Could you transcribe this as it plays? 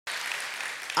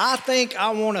I think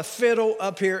I want to fiddle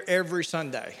up here every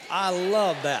Sunday. I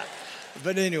love that.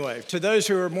 But anyway, to those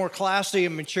who are more classy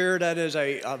and mature, that is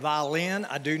a violin.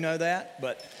 I do know that.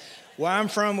 But where I'm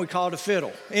from, we call it a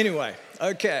fiddle. Anyway,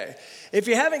 okay. If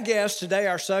you haven't guessed, today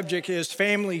our subject is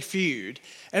Family Feud.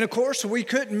 And of course, we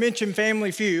couldn't mention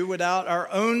Family Feud without our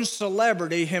own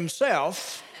celebrity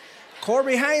himself,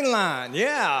 Corby Hainline.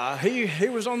 Yeah, he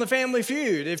was on the Family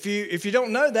Feud. If you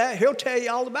don't know that, he'll tell you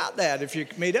all about that if you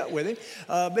meet up with him.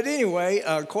 But anyway,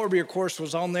 Corby, of course,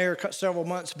 was on there several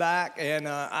months back, and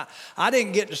I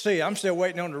didn't get to see it. I'm still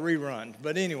waiting on the rerun.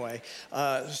 But anyway,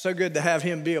 so good to have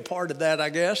him be a part of that, I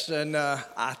guess. And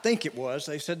I think it was.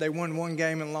 They said they won one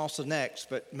game and lost the next,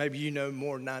 but maybe you know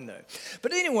more than I know.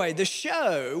 But anyway, the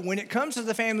show, when it comes to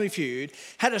the Family Feud,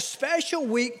 had a special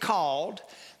week called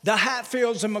the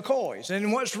Hatfields and McCoys.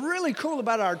 And what's really cool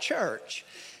about our church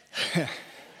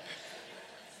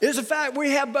is the fact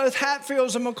we have both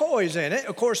Hatfields and McCoys in it.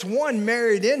 Of course, one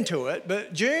married into it,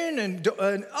 but June and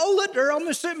look, they're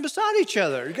almost sitting beside each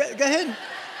other. Go ahead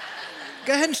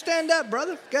and stand up,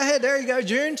 brother. Go ahead, there you go,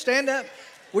 June, stand up.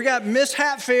 We got Miss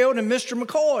Hatfield and Mr.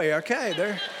 McCoy.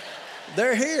 Okay,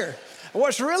 they're here.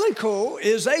 What's really cool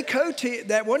is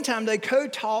that one time they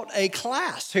co-taught a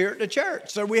class here at the church.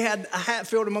 So we had a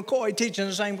Hatfield and McCoy teaching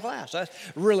the same class. That's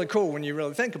really cool when you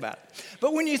really think about it.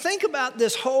 But when you think about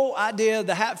this whole idea of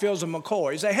the Hatfields and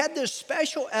McCoys, they had this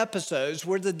special episodes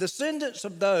where the descendants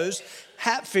of those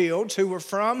Hatfields who were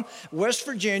from West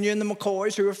Virginia and the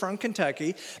McCoys who were from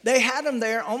Kentucky, they had them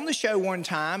there on the show one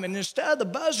time, and instead of the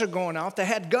buzzer going off, they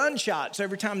had gunshots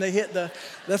every time they hit the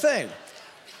thing.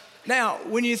 Now,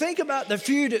 when you think about the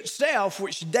feud itself,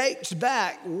 which dates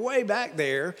back, way back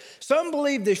there, some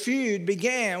believe the feud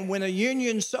began when a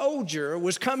Union soldier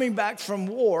was coming back from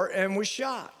war and was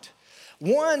shot.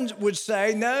 One would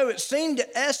say, no, it seemed to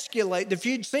escalate, the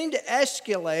feud seemed to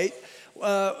escalate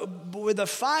with a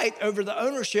fight over the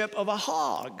ownership of a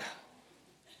hog.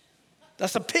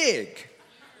 That's a pig.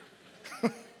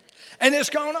 And it's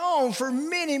gone on for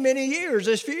many, many years,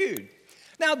 this feud.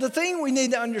 Now, the thing we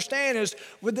need to understand is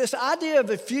with this idea of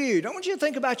a feud, I want you to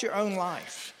think about your own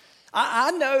life.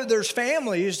 I know there's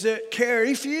families that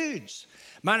carry feuds.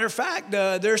 Matter of fact,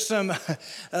 there's some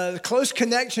close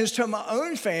connections to my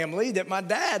own family that my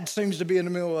dad seems to be in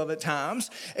the middle of at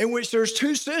times, in which there's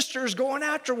two sisters going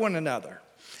after one another.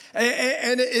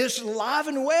 And it's alive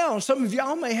and well. And some of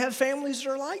y'all may have families that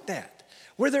are like that,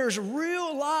 where there's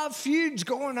real live feuds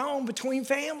going on between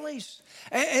families.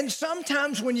 And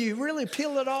sometimes when you really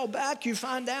peel it all back, you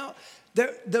find out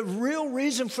that the real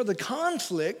reason for the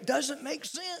conflict doesn't make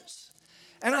sense.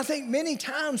 And I think many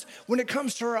times when it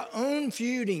comes to our own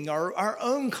feuding or our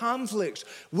own conflicts,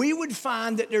 we would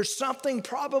find that there's something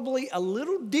probably a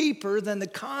little deeper than the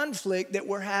conflict that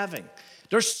we're having.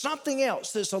 There's something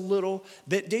else that's a little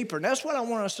bit deeper. And that's what I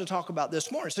want us to talk about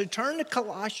this morning. So turn to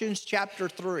Colossians chapter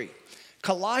 3.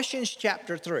 Colossians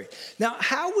chapter 3. Now,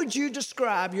 how would you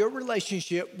describe your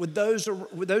relationship with those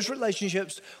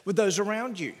relationships with those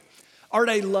around you? Are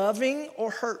they loving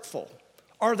or hurtful?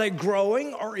 Are they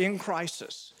growing or in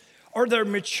crisis? Are they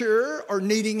mature or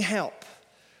needing help?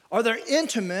 Are they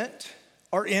intimate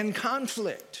or in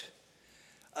conflict?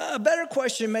 A better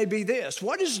question may be this: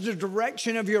 what is the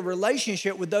direction of your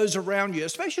relationship with those around you,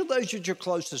 especially those that you're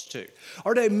closest to?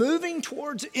 Are they moving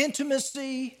towards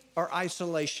intimacy or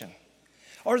isolation?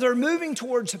 Are they moving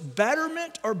towards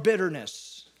betterment or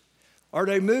bitterness? Are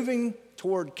they moving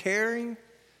toward caring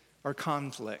or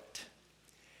conflict?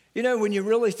 You know, when you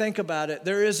really think about it,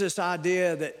 there is this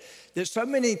idea that so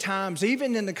many times,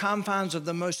 even in the confines of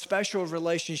the most special of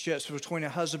relationships between a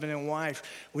husband and wife,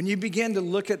 when you begin to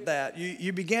look at that,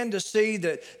 you begin to see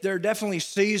that there are definitely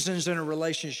seasons in a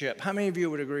relationship. How many of you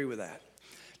would agree with that?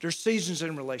 There's seasons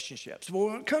in relationships. But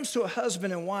when it comes to a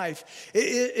husband and wife,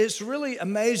 it's really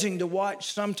amazing to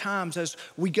watch sometimes as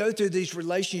we go through these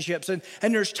relationships. And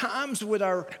there's times with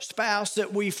our spouse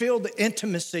that we feel the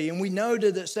intimacy and we know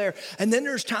that it's there. And then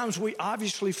there's times we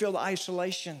obviously feel the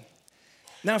isolation.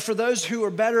 Now, for those who are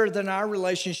better than our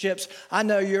relationships, I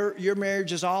know your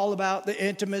marriage is all about the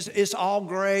intimacy. It's all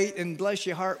great, and bless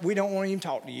your heart, we don't want to even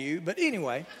talk to you. But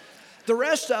anyway, the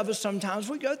rest of us, sometimes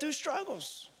we go through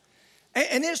struggles.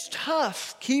 And it's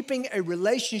tough keeping a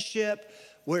relationship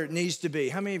where it needs to be.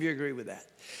 How many of you agree with that?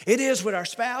 It is with our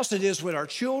spouse. It is with our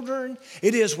children.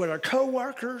 It is with our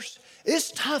coworkers.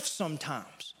 It's tough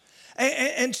sometimes.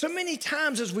 And so many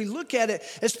times as we look at it,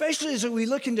 especially as we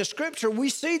look into Scripture, we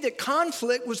see that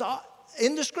conflict was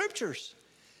in the Scriptures.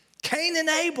 Cain and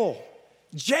Abel,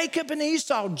 Jacob and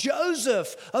Esau,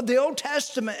 Joseph of the Old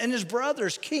Testament and his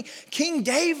brothers, King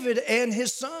David and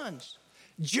his sons,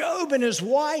 Job and his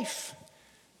wife,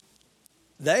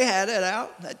 They had it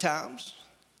out at times.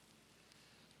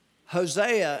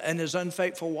 Hosea and his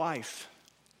unfaithful wife.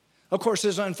 Of course,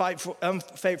 his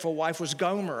unfaithful wife was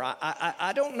Gomer.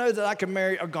 I don't know that I can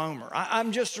marry a Gomer.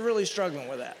 I'm just really struggling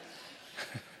with that.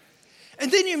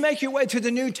 And then you make your way to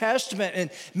the New Testament, and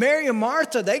Mary and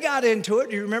Martha, they got into it.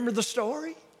 Do you remember the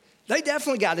story? They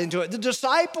definitely got into it. The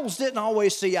disciples didn't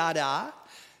always see eye to eye.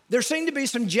 There seemed to be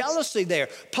some jealousy there.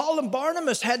 Paul and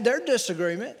Barnabas had their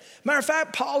disagreement. Matter of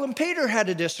fact, Paul and Peter had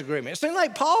a disagreement. It seemed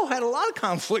like Paul had a lot of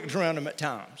conflict around him at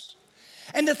times.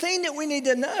 And the thing that we need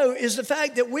to know is the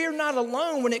fact that we're not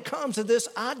alone when it comes to this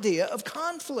idea of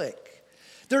conflict.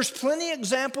 There's plenty of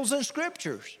examples in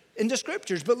the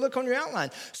scriptures, but look on your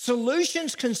outline.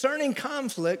 Solutions concerning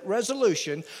conflict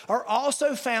resolution are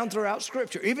also found throughout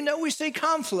Scripture. Even though we see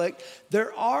conflict,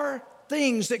 there are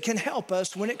things that can help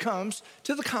us when it comes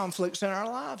to the conflicts in our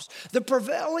lives. The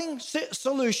prevailing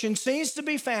solution seems to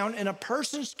be found in a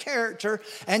person's character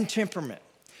and temperament,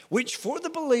 which for the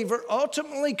believer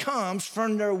ultimately comes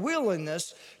from their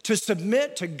willingness to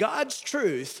submit to God's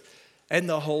truth and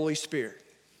the Holy Spirit.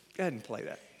 Go ahead and play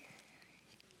that.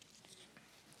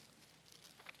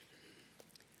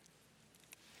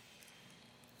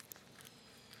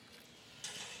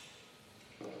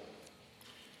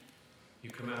 You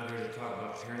come out here to talk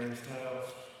about parenting styles?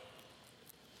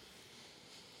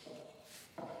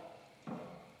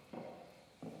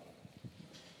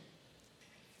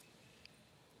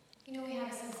 You know we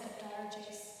have a sensitive daughter,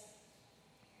 Jace.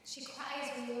 She cries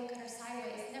when you look at her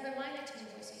sideways. Never mind the tone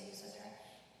of voice you use with her.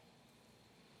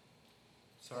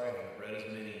 Sorry I haven't read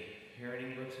as many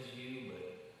parenting books as you,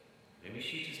 but maybe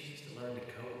she just needs to learn to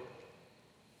cope.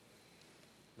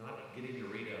 Not getting to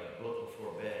read a book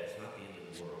before bed is not the end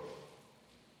of the world.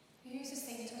 You use the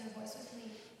same tone of voice with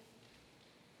me.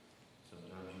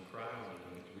 Sometimes you cry when you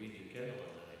don't get to read your Kindle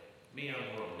at night. Me,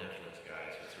 I'm more of a Netflix guy,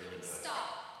 so it's really nice.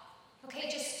 Stop. Okay,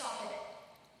 just stop it.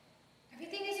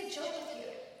 Everything is a joke with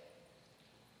you.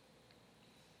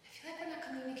 I feel like we're not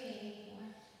communicating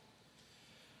anymore.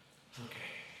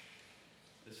 Okay.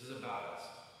 This is about us.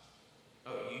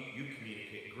 Oh, you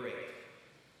communicate great.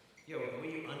 Yo,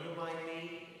 when you undermine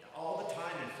me all the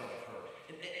time in front of her,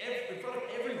 in front of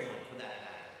everyone for that matter,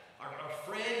 our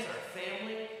friends, our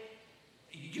family,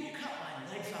 you cut my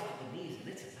legs off at the knees and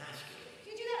it's emasculating.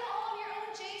 You do that all on your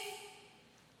own, Jace.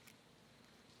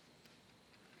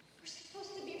 We're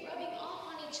supposed to be rubbing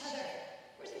off on each other.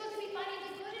 We're supposed to be finding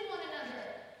the good in one another.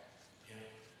 Yeah.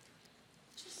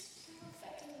 Just you're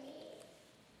affecting me.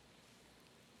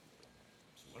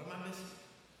 So what am I missing?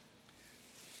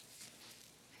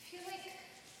 I feel like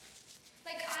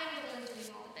I'm the one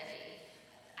doing all the bedding.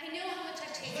 I know how much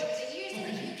I've changed over the years.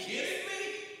 Are you kidding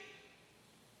me?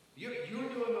 You're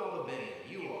doing all the bedding.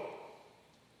 You are.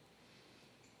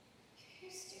 You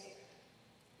used to.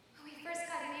 When we first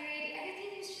got married,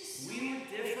 everything was just so... We were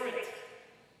different.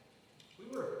 We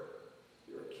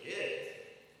were kids.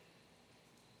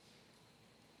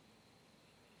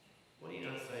 What are you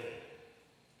not saying?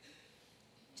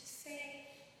 Just saying,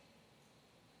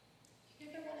 you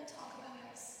never want to talk about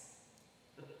us.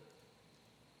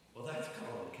 Well, that's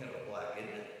calling the kettle black,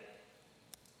 isn't it?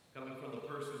 Coming from the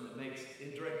person that makes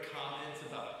indirect comments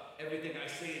about everything I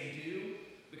say and do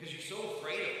because you're so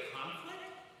afraid of conflict?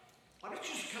 Why don't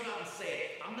you just come out and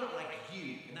say it? I'm not like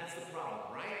you, and that's the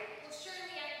problem, right? Well,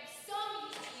 surely I'm some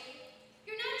use to you.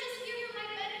 You're not just here for my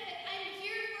benefit. I'm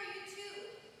here for you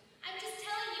too. I'm just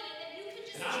telling you, and then you can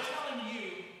just... And I'm telling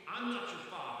you, I'm not your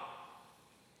father.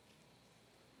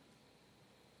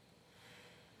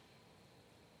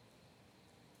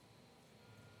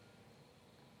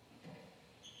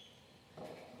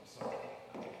 I'm sorry.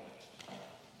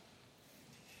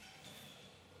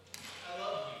 I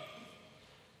love you.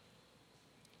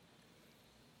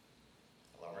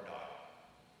 I love our daughter.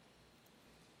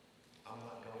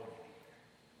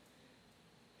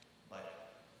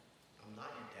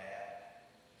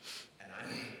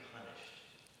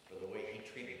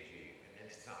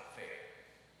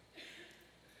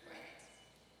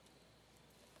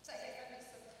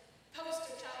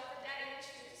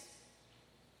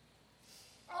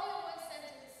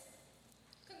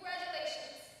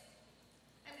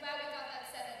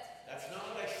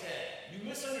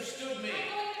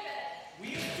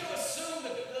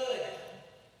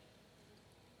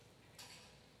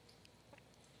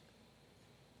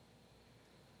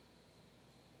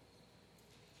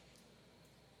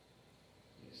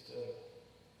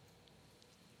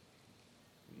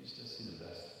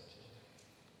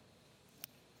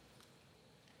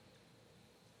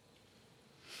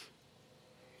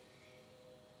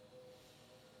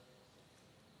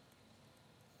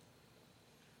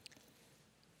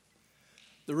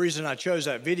 The reason I chose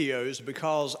that video is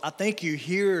because I think you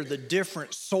hear the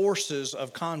different sources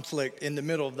of conflict in the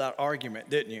middle of that argument,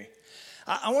 didn't you?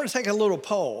 I want to take a little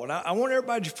poll, and I want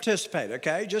everybody to participate,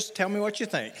 okay? Just tell me what you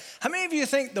think. How many of you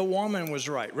think the woman was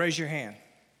right? Raise your hand.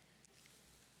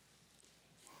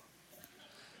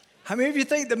 How many of you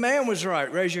think the man was right?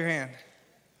 Raise your hand.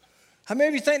 How many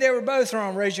of you think they were both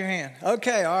wrong? Raise your hand.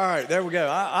 Okay, all right, there we go.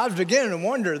 I was beginning to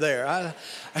wonder there.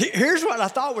 Here's what I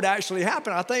thought would actually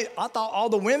happen. I thought all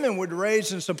the women would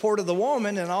raise in support of the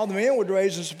woman and all the men would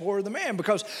raise in support of the man,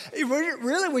 because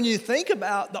really when you think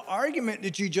about the argument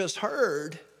that you just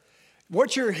heard,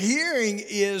 what you're hearing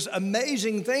is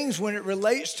amazing things when it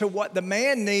relates to what the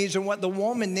man needs and what the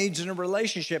woman needs in a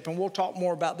relationship, and we'll talk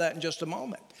more about that in just a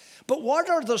moment. But what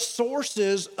are the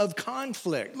sources of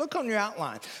conflict? Look on your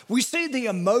outline. We see the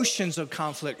emotions of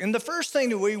conflict. And the first thing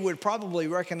that we would probably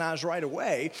recognize right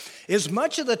away is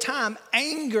much of the time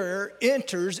anger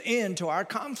enters into our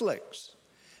conflicts.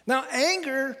 Now,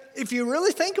 anger, if you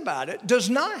really think about it, does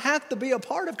not have to be a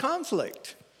part of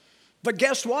conflict. But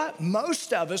guess what?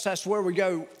 Most of us, that's where we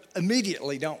go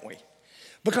immediately, don't we?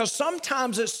 Because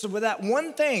sometimes it's with that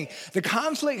one thing. The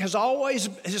conflict has always,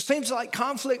 it seems like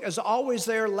conflict is always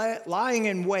there lying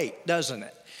in wait, doesn't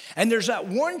it? And there's that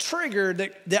one trigger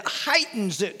that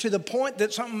heightens it to the point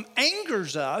that something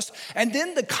angers us, and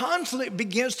then the conflict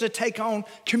begins to take on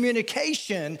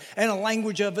communication and a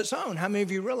language of its own. How many of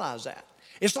you realize that?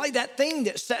 It's like that thing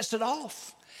that sets it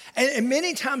off. And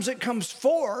many times it comes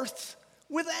forth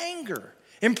with anger.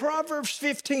 In Proverbs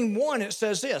 15:1, it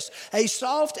says this: a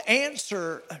soft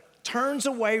answer turns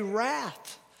away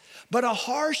wrath, but a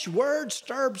harsh word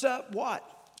stirs up what?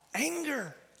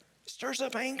 Anger. It stirs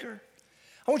up anger.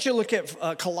 I want you to look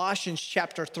at Colossians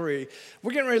chapter 3.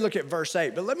 We're getting ready to look at verse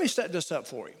 8, but let me set this up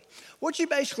for you. What you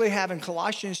basically have in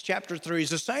Colossians chapter 3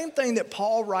 is the same thing that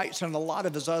Paul writes in a lot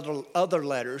of his other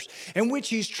letters, in which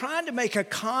he's trying to make a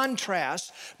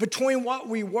contrast between what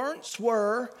we once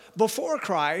were before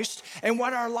Christ and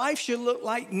what our life should look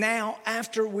like now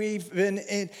after we've been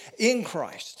in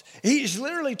Christ. He's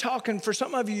literally talking, for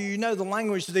some of you, you know the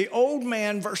language, the old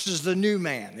man versus the new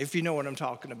man, if you know what I'm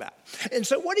talking about. And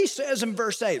so what he says in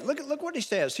verse 8, look what he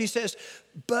says. He says,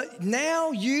 but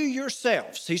now you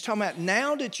yourselves, he's talking about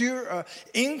now that you're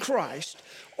in Christ,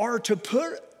 are to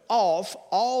put off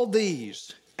all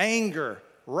these: anger,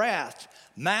 wrath,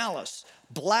 malice,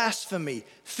 blasphemy,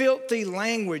 filthy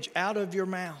language out of your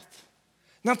mouth.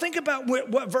 Now think about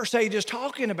what verse 8 is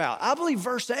talking about. I believe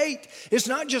verse 8 is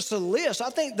not just a list. I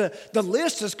think the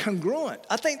list is congruent.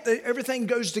 I think that everything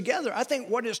goes together. I think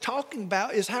what it's talking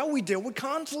about is how we deal with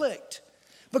conflict,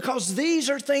 because these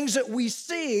are things that we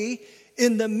see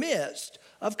in the midst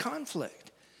of conflict.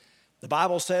 The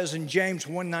Bible says in James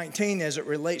 1:19, as it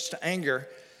relates to anger,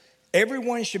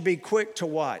 everyone should be quick to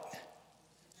what?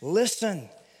 Listen.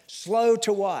 Slow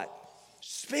to what?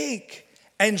 Speak.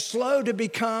 And slow to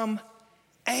become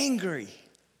angry.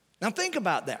 Now think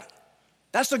about that.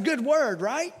 That's a good word,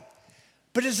 right?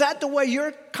 But is that the way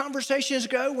your conversations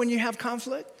go when you have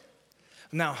conflict?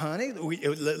 Now, honey,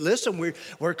 listen,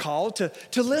 we're called to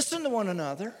listen to one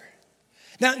another.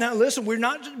 Now, listen, we're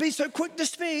not to be so quick to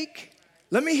speak.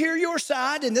 Let me hear your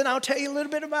side, and then I'll tell you a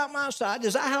little bit about my side.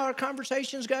 Is that how our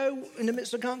conversations go in the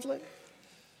midst of conflict?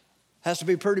 Has to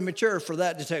be pretty mature for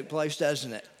that to take place,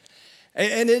 doesn't it?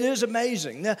 And it is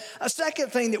amazing. Now, a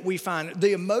second thing that we find,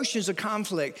 the emotions of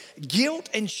conflict, guilt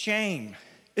and shame.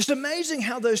 It's amazing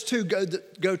how those two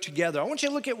go together. I want you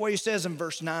to look at what he says in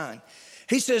verse 9.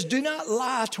 He says, do not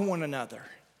lie to one another.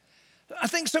 I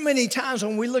think so many times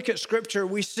when we look at Scripture,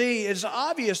 we see it's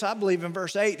obvious, I believe, in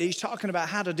verse 8, that he's talking about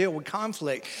how to deal with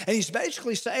conflict. And he's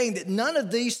basically saying that none of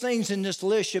these things in this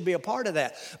list should be a part of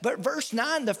that. But verse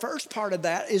 9, the first part of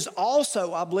that, is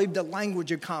also, I believe, the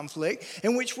language of conflict,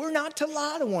 in which we're not to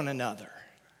lie to one another.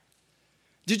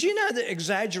 Did you know that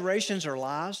exaggerations are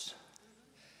lies?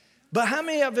 But how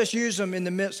many of us use them in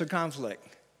the midst of conflict?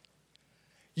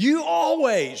 You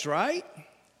always, right?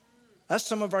 That's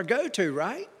some of our go-to,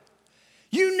 right?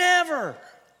 You never.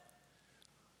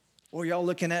 Well, y'all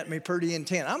looking at me pretty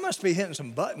intent. I must be hitting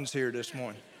some buttons here this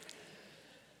morning.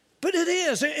 But it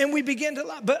is, and we begin to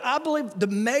lie. But I believe the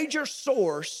major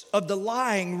source of the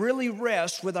lying really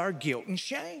rests with our guilt and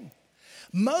shame.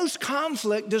 Most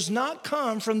conflict does not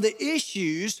come from the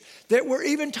issues that we're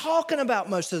even talking about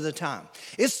most of the time.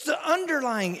 It's the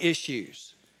underlying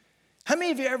issues. How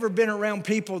many of you ever been around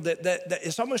people that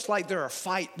it's almost like they're a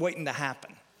fight waiting to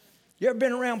happen? You ever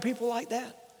been around people like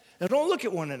that? Now, don't look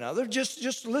at one another.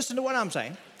 Just listen to what I'm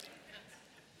saying.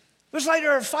 It's like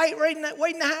they're a fight waiting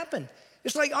to happen.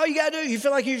 It's like all you got to do, you feel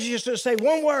like you just say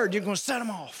one word, you're going to set them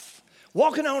off.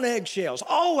 walking on eggshells.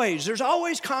 Always, there's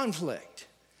always conflict.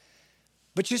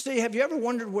 But you see, have you ever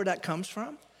wondered where that comes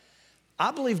from?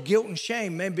 I believe guilt and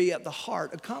shame may be at the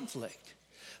heart of conflict.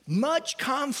 Much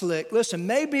conflict, listen,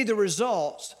 may be the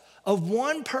results of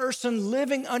one person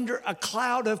living under a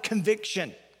cloud of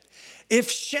conviction. If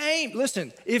shame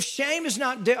is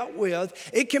not dealt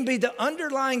with, it can be the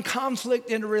underlying conflict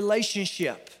in a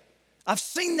relationship. I've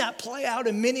seen that play out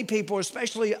in many people,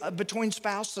 especially between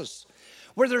spouses,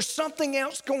 where there's something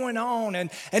else going on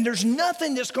and there's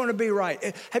nothing that's going to be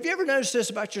right. Have you ever noticed this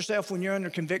about yourself when you're under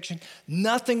conviction?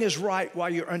 Nothing is right while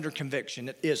you're under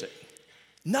conviction, is it?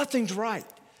 Nothing's right.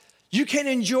 You can't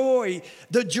enjoy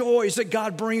the joys that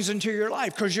God brings into your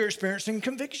life because you're experiencing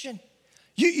conviction.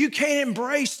 You can't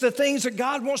embrace the things that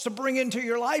God wants to bring into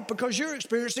your life because you're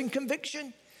experiencing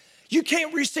conviction. You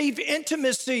can't receive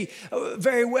intimacy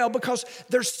very well because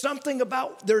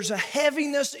there's a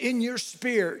heaviness in your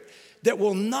spirit that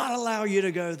will not allow you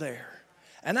to go there.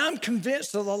 And I'm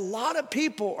convinced that a lot of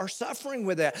people are suffering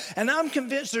with that. And I'm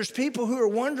convinced there's people who are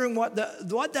wondering what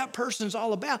that person's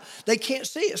all about. They can't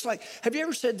see it. It's like, have you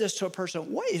ever said this to a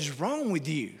person? What is wrong with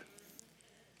you?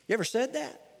 You ever said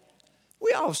that?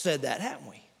 We all said that, haven't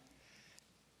we?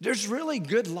 There's really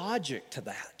good logic to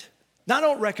that. Now, I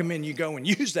don't recommend you go and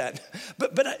use that,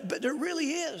 but there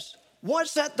really is.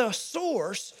 What's at the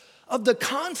source of the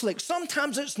conflict?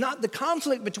 Sometimes it's not the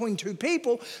conflict between two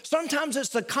people. Sometimes it's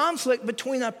the conflict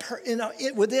between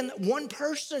within one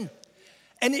person,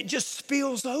 and it just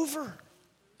spills over.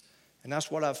 And that's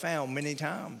what I've found many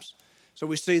times. So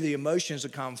we see the emotions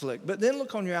of conflict, but then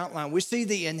look on your outline. We see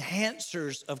the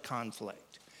enhancers of conflict.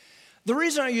 The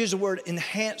reason I use the word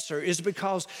enhancer is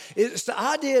because it's the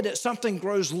idea that something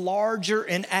grows larger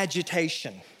in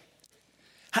agitation.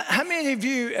 How many of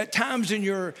you at times in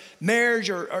your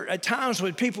marriage or at times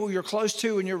with people you're close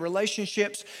to in your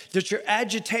relationships that your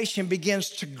agitation begins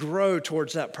to grow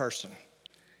towards that person?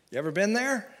 You ever been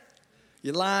there?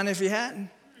 You're lying if you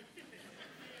hadn't.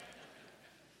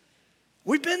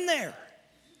 We've been there.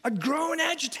 A growing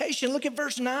agitation. Look at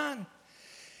verse 9.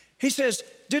 He says,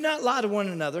 do not lie to one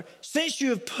another, since you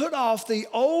have put off the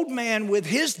old man with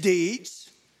his deeds.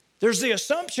 There's the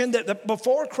assumption that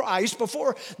before Christ,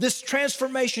 before this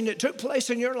transformation that took place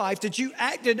in your life, that you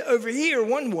acted over here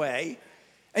one way,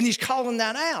 and he's calling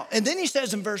that out. And then he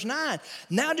says in verse 9,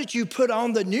 now that you put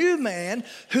on the new man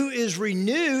who is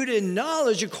renewed in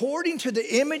knowledge according to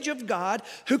the image of God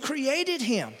who created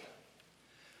him.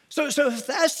 So if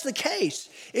that's the case,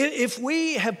 if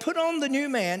we have put on the new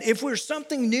man, if we're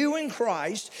something new in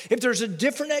Christ, if there's a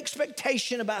different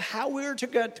expectation about how we're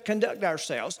to conduct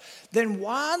ourselves, then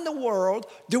why in the world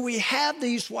do we have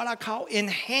these what I call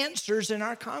enhancers in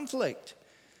our conflict?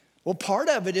 Well, part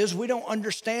of it is we don't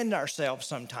understand ourselves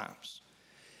sometimes.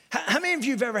 How many of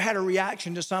you have ever had a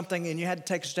reaction to something and you had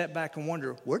to take a step back and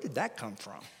wonder, where did that come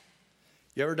from?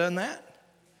 You ever done that?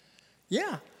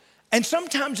 Yeah. And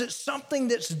sometimes it's something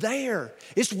that's there.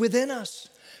 It's within us.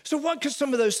 So what could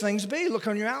some of those things be? Look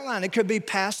on your outline. It could be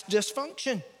past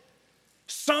dysfunction.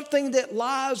 Something that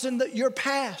lies in your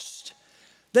past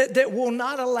that will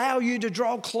not allow you to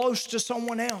draw close to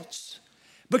someone else.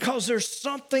 Because there's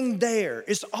something there.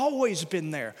 It's always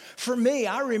been there. For me,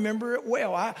 I remember it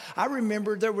well. I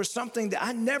remember there was something that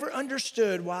I never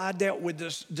understood why I dealt with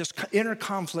this inner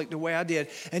conflict the way I did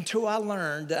until I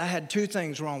learned that I had two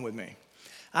things wrong with me.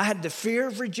 I had the fear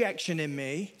of rejection in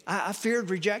me. I feared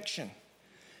rejection.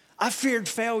 I feared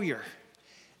failure.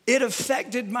 It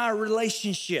affected my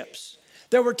relationships.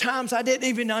 There were times I didn't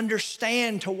even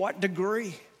understand to what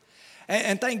degree.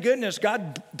 And thank goodness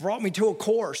God brought me to a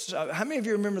course. How many of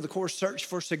you remember the course Search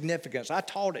for Significance? I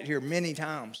taught it here many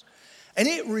times. And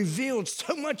it revealed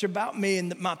so much about me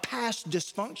and my past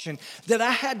dysfunction that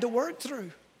I had to work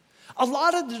through. A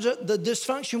lot of the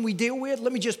dysfunction we deal with,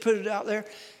 let me just put it out there,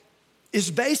 is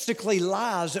basically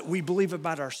lies that we believe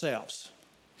about ourselves.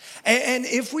 And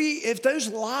if those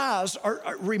lies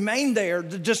remain there,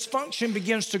 the dysfunction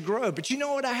begins to grow. But you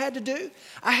know what I had to do?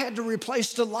 I had to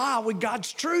replace the lie with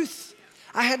God's truth.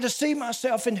 I had to see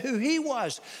myself in who he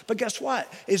was. But guess what?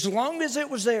 As long as it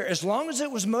was there, as long as it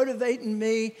was motivating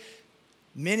me,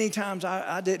 many times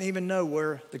I didn't even know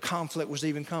where the conflict was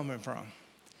even coming from.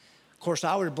 Of course,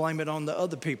 I would blame it on the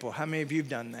other people. How many of you have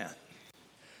done that?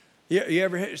 You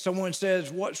ever hear someone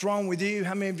says, what's wrong with you?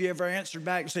 How many of you ever answered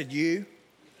back and said, you?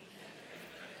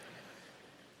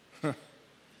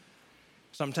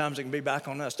 Sometimes it can be back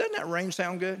on us. Doesn't that rain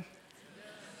sound good?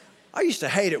 I used to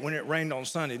hate it when it rained on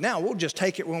Sunday. Now we'll just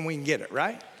take it when we can get it,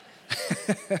 right?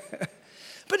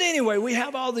 But anyway, we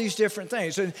have all these different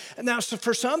things. And now, so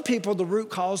for some people, the root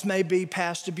cause may be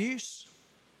past abuse.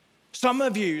 Some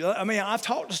of you, I've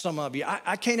talked to some of you.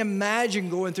 I can't imagine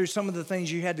going through some of the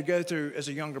things you had to go through as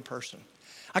a younger person.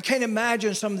 I can't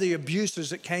imagine some of the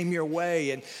abuses that came your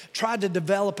way and tried to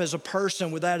develop as a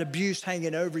person with that abuse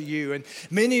hanging over you. And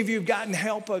many of you have gotten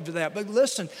help over that. But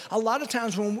listen, a lot of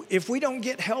times if we don't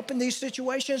get help in these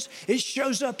situations, it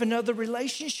shows up in other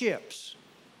relationships.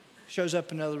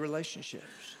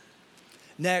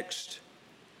 Next,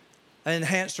 an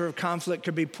enhancer of conflict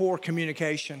could be poor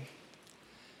communication.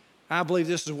 I believe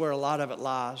this is where a lot of it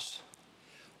lies.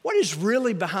 What is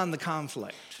really behind the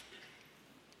conflict?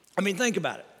 Think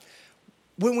about it.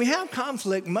 When we have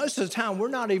conflict, most of the time, we're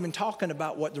not even talking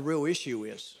about what the real issue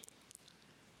is.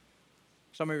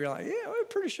 Some of you are like, yeah, we're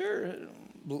pretty sure.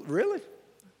 Really?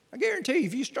 I guarantee you,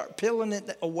 if you start peeling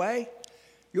it away,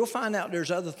 you'll find out there's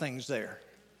other things there.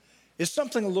 It's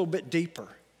something a little bit deeper.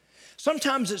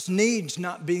 Sometimes it's needs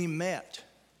not being met.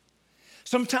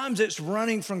 Sometimes it's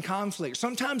running from conflict.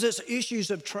 Sometimes it's issues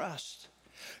of trust.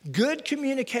 Good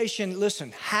communication,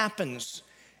 listen, happens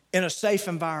in a safe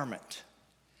environment.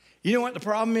 You know what the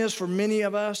problem is for many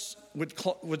of us with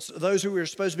those who we're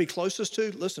supposed to be closest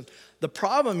to? Listen, the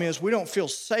problem is we don't feel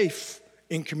safe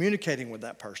in communicating with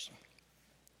that person.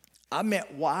 I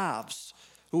met wives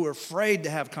who were afraid to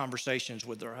have conversations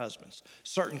with their husbands,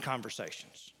 certain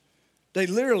conversations. They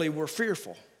literally were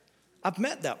fearful. I've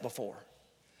met that before.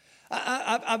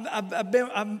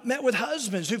 I've met with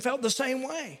husbands who felt the same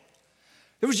way.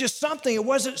 There was just something, it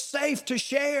wasn't safe to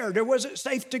share. It wasn't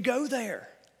safe to go there.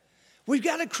 We've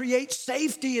got to create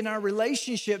safety in our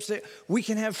relationships that we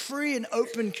can have free and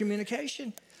open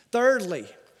communication. Thirdly,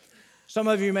 some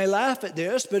of you may laugh at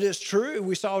this, but it's true.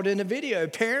 We saw it in the video,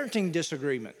 parenting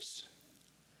disagreements.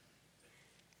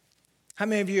 How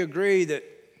many of you agree that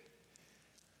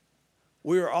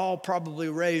we were all probably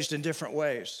raised in different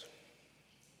ways?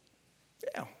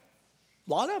 Yeah.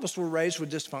 A lot of us were raised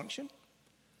with dysfunction.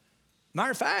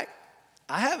 Matter of fact,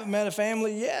 I haven't met a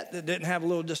family yet that didn't have a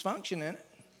little dysfunction in it.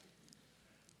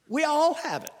 We all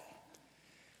have it.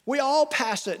 We all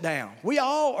pass it down. We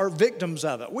all are victims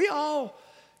of it. We all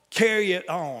carry it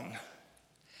on.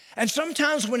 And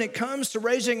sometimes when it comes to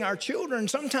raising our children,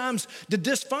 sometimes the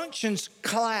dysfunctions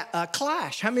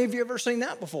clash. How many of you ever seen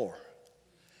that before?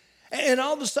 And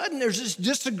all of a sudden there's this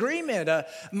disagreement.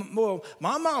 Well,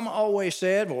 my mom always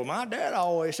said, well, my dad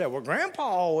always said, well, grandpa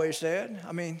always said.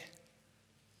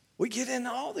 We get into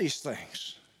all these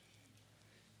things.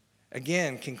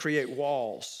 Again, can create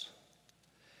walls.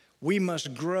 We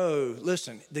must grow.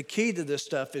 Listen, the key to this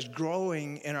stuff is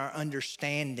growing in our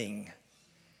understanding.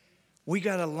 We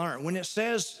got to learn. When it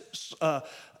says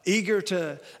eager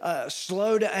to,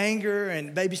 slow to anger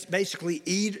and basically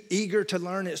eager to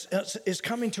learn, it's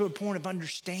coming to a point of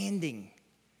understanding.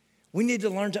 We need to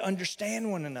learn to understand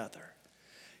one another.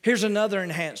 Here's another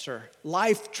enhancer,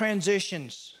 life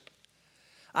transitions.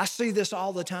 I see this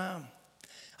all the time.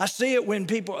 I see it when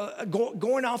people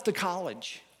going off to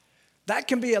college. That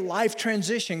can be a life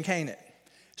transition, can't it?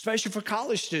 Especially for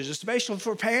college students, especially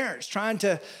for parents trying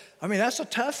to, that's a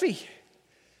toughie.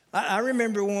 I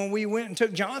remember when we went and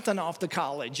took Jonathan off to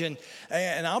college, and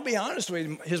I'll be honest with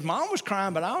you, his mom was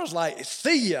crying, but I was like,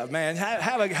 see ya, man.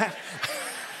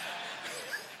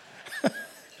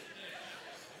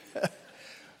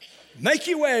 Make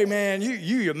your way, man.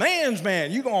 You a man's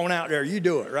man. You go on out there, you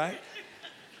do it, right?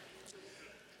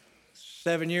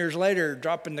 7 years later,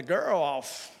 dropping the girl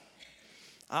off,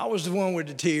 I was the one with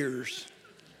the tears.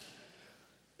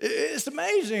 It's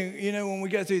amazing, when we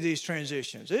go through these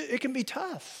transitions. It can be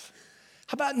tough.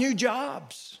 How about new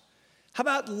jobs? How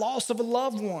about loss of a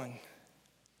loved one?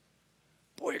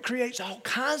 Boy, it creates all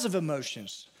kinds of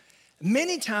emotions.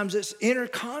 Many times it's inner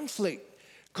conflict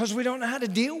because we don't know how to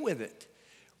deal with it.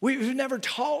 We've never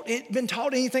been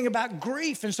taught anything about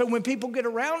grief. And so when people get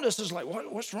around us, it's like,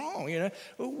 what's wrong?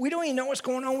 We don't even know what's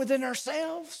going on within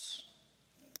ourselves.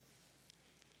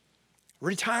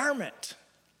 Retirement.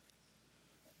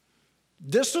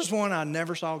 This was one I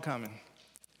never saw coming.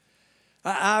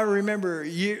 I remember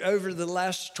over the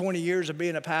last 20 years of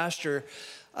being a pastor,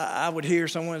 I would hear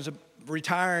someone's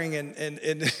retiring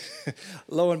and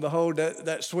lo and behold,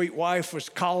 that sweet wife was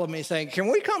calling me saying, can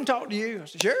we come talk to you? I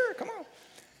said, sure, come on.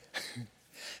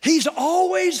 He's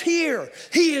always here.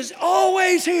 He is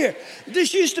always here.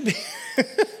 This used to be.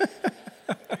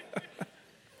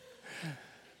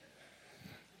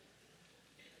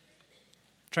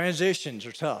 Transitions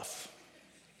are tough.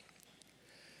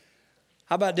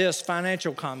 How about this?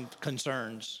 Financial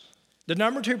concerns. The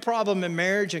number 2 problem in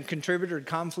marriage and contributor to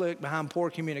conflict behind poor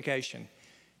communication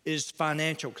is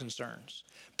financial concerns,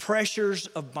 pressures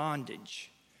of bondage.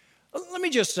 Let me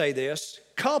just say this.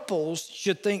 Couples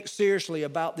should think seriously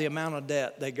about the amount of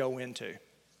debt they go into.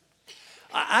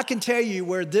 I can tell you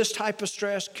where this type of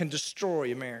stress can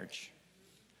destroy a marriage.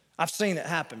 I've seen it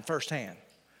happen firsthand.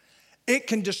 It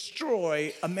can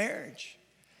destroy a marriage.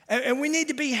 And we need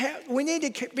to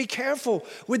be careful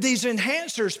with these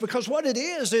enhancers, because what it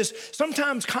is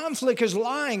sometimes conflict is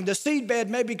lying. The seedbed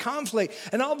may be conflict,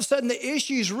 and all of a sudden the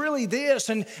issue is really this,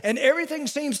 and everything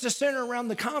seems to center around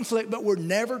the conflict, but we're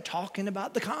never talking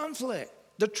about the conflict,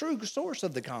 the true source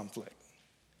of the conflict.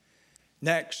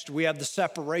 Next, we have the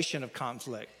separation of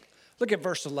conflict. Look at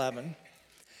verse 11.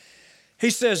 He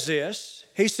says this.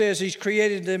 He says he's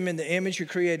created them in the image who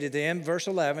created them. Verse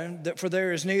 11, that for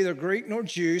there is neither Greek nor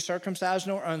Jew, circumcised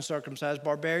nor uncircumcised,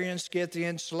 barbarian,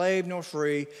 Scythian, slave nor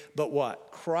free, but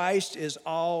what? Christ is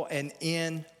all and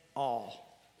in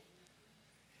all.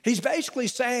 He's basically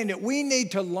saying that we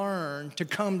need to learn to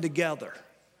come together.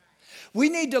 We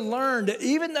need to learn that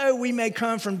even though we may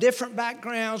come from different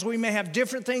backgrounds, we may have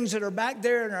different things that are back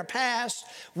there in our past,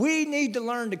 we need to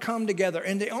learn to come together.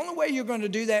 And the only way you're going to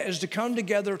do that is to come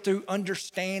together through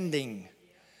understanding,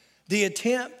 the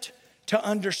attempt to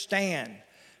understand.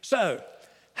 So,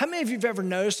 how many of you have ever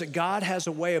noticed that God has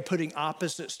a way of putting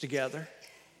opposites together?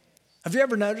 Have you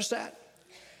ever noticed that?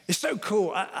 It's so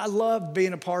cool. I love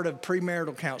being a part of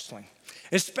premarital counseling,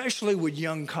 especially with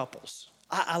young couples.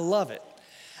 I love it.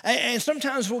 And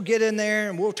sometimes we'll get in there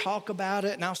and we'll talk about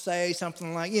it, and I'll say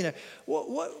something like,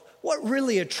 what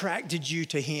really attracted you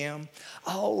to him?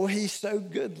 Oh, he's so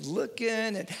good looking,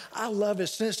 and I love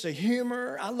his sense of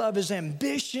humor. I love his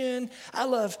ambition.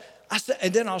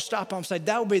 And then I'll stop and say,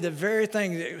 that will be the very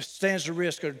thing that stands the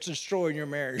risk of destroying your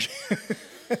marriage.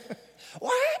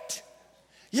 What?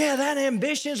 Yeah, that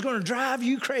ambition is going to drive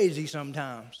you crazy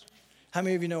sometimes. How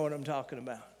many of you know what I'm talking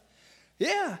about?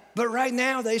 Yeah, but right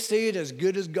now they see it as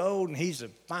good as gold, and he's the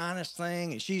finest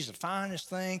thing, and she's the finest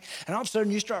thing. And all of a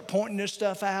sudden you start pointing this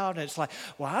stuff out, and it's like,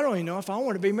 well, I don't even know if I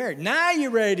want to be married. Now you're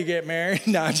ready to get married.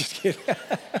 No, I'm just kidding.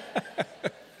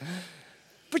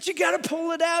 But you got to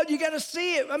pull it out. You got to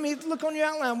see it. I mean, look on your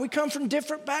outline. We come from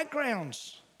different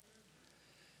backgrounds.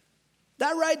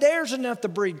 That right there is enough to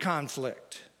breed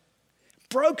conflict.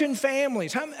 Broken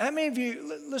families. How many of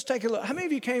you, let's take a look. How many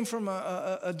of you came from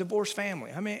a divorced family?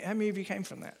 How many of you came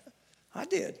from that? I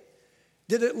did.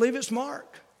 Did it leave its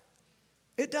mark?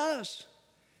 It does.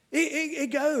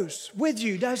 It goes with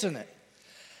you, doesn't it?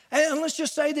 And let's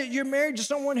just say that you're married to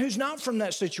someone who's not from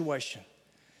that situation.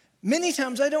 Many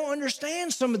times they don't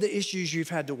understand some of the issues you've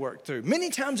had to work through. Many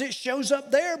times it shows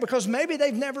up there because maybe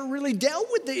they've never really dealt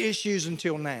with the issues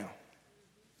until now.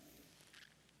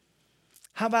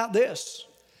 How about this?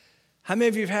 How many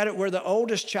of you have had it where the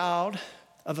oldest child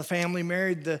of a family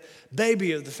married the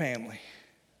baby of the family?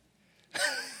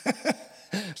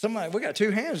 Somebody, we got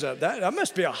two hands up. That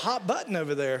must be a hot button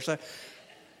over there. So,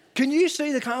 can you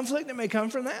see the conflict that may come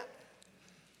from that?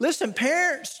 Listen,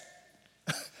 parents,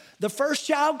 the first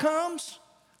child comes,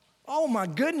 oh my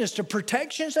goodness, the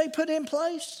protections they put in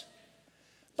place.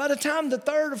 By the time the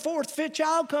third or fourth, fifth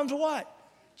child comes, what?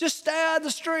 Just stay out of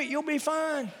the street, you'll be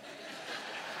fine.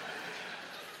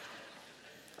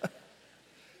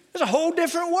 There's a whole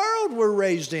different world we're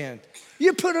raised in.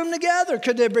 You put them together,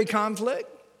 could there be conflict?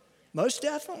 Most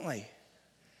definitely.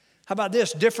 How about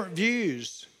this? Different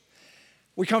views.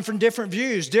 We come from different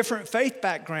views, different faith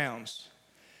backgrounds,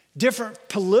 different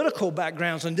political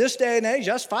backgrounds. In this day and age,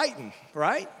 that's fighting,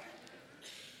 right?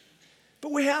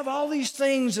 But we have all these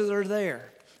things that are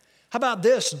there. How about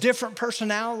this? Different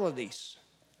personalities.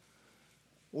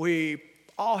 We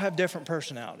all have different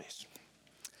personalities.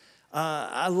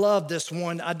 I love this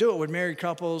one. I do it with married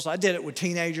couples. I did it with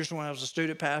teenagers when I was a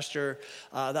student pastor.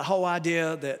 The whole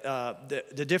idea that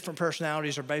the different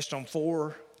personalities are based on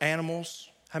 4 animals.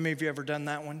 How many of you ever done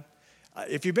that one?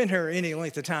 If you've been here any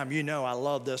length of time, you know I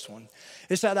love this one.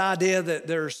 It's that idea that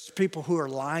there's people who are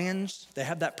lions. They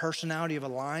have that personality of a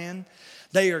lion.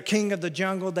 They are king of the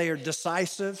jungle. They are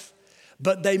decisive,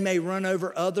 but they may run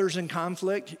over others in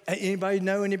conflict. Anybody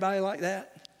know anybody like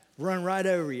that? Run right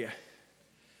over you.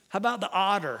 How about the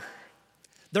otter?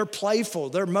 They're playful,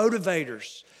 they're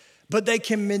motivators, but they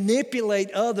can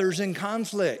manipulate others in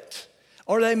conflict,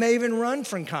 or they may even run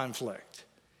from conflict.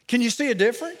 Can you see a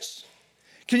difference?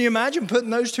 Can you imagine putting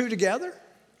those two together?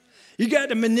 You got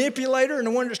the manipulator and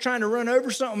the one that's trying to run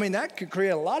over something. I mean, that could create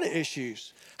a lot of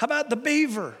issues. How about the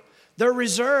beaver? They're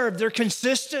reserved, they're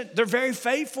consistent, they're very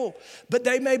faithful, but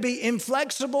they may be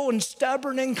inflexible and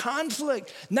stubborn in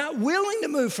conflict, not willing to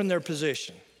move from their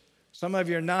position. Some of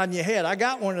you are nodding your head. I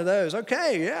got one of those.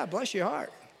 Okay, yeah, bless your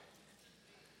heart.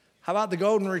 How about the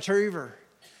golden retriever?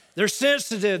 They're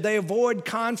sensitive. They avoid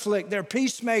conflict. They're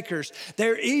peacemakers.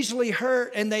 They're easily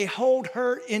hurt, and they hold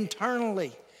hurt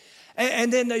internally.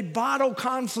 And then they bottle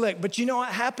conflict. But you know what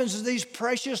happens to these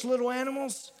precious little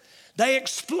animals? They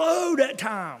explode at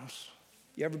times.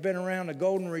 You ever been around a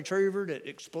golden retriever that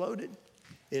exploded?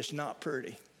 It's not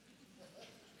pretty.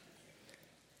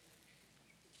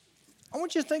 I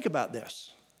want you to think about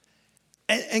this.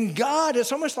 And God,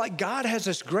 it's almost like God has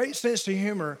this great sense of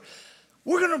humor.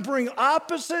 We're going to bring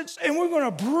opposites and we're going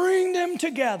to bring them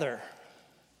together.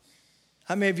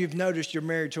 How many of you have noticed you're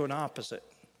married to an opposite?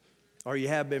 Or you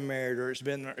have been married, or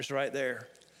it's right there.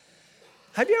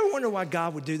 Have you ever wondered why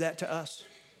God would do that to us?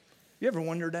 You ever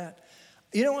wondered that?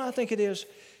 You know what I think it is?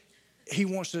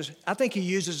 I think he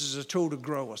uses it as a tool to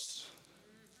grow us.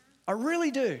 I really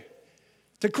do.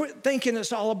 To quit thinking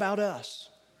it's all about us.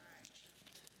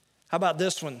 How about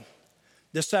this one?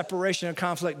 The separation of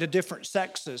conflict, the different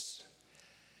sexes.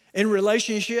 In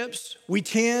relationships, we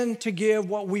tend to give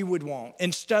what we would want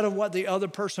instead of what the other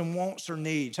person wants or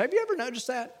needs. Have you ever noticed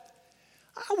that?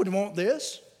 I would want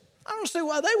this. I don't see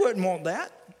why they wouldn't want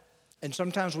that. And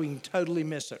sometimes we can totally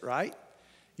miss it, right?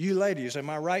 You ladies, am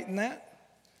I right in that?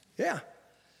 Yeah,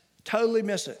 totally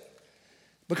miss it.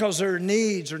 Because their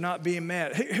needs are not being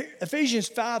met. Ephesians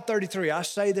 5:33, I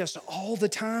say this all the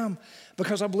time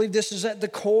because I believe this is at the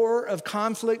core of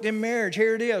conflict in marriage.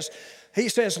 Here it is. He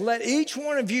says, let each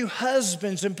one of you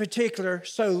husbands in particular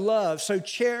so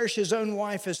cherish his own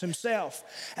wife as himself.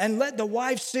 And let the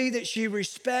wife see that she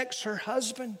respects her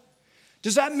husband.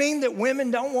 Does that mean that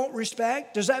women don't want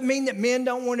respect? Does that mean that men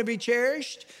don't want to be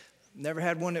cherished? Never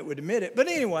had one that would admit it. But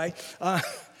anyway,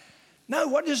 no,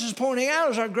 what this is pointing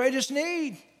out is our greatest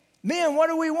need. Men, what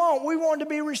do we want? We want to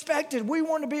be respected. We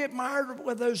want to be admired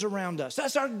with those around us.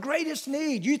 That's our greatest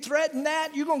need. You threaten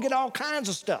that, you're going to get all kinds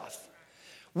of stuff.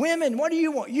 Women, what do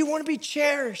you want? You want to be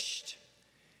cherished.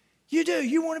 You do.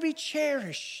 You want to be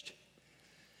cherished.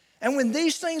 And when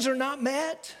these things are not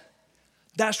met,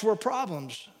 that's where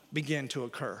problems begin to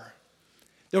occur.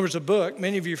 There was a book,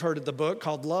 many of you have heard of the book,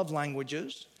 called Love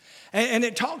Languages. And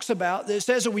it talks about, it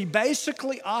says that we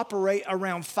basically operate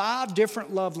around 5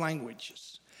 different love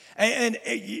languages. And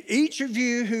each of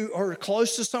you who are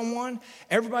close to someone,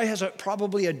 everybody has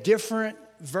probably a different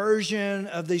version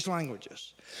of these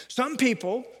languages. Some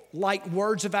people like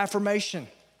words of affirmation.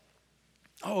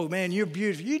 Oh man, you're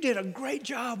beautiful. You did a great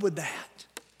job with that.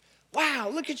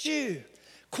 Wow, look at you.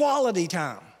 Quality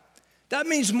time. That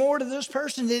means more to this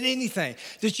person than anything.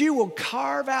 That you will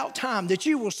carve out time, that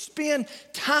you will spend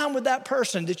time with that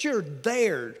person, that you're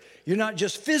there. You're not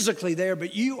just physically there,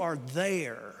 but you are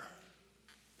there.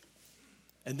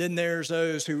 And then there's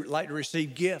those who like to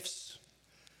receive gifts.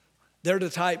 They're the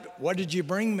type, what did you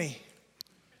bring me?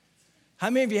 How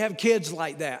many of you have kids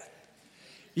like that?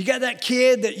 You got that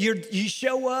kid that you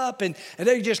show up and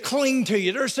they just cling to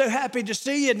you. They're so happy to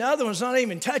see you, and the other one's not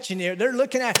even touching you. They're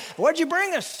looking at, what'd you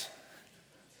bring us?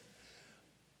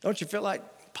 Don't you feel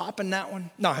like popping that one?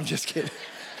 No, I'm just kidding.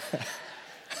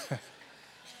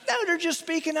 No, they're just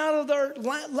speaking out of their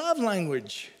love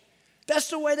language.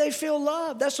 That's the way they feel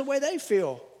loved. That's the way they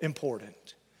feel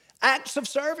important. Acts of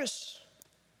service.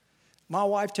 My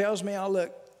wife tells me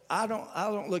I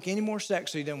don't look any more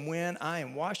sexy than when I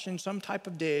am washing some type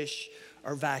of dish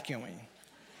or vacuuming.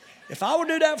 If I would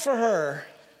do that for her,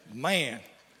 man.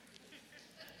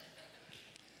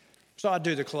 So I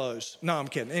do the clothes. No, I'm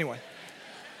kidding. Anyway.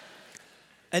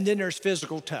 And then there's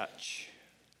physical touch.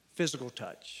 Physical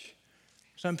touch.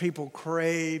 Some people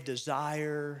crave,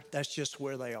 desire. That's just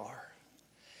where they are.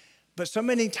 But so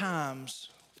many times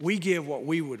we give what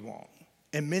we would want.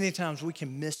 And many times we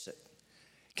can miss it.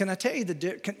 Can I tell you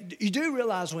you do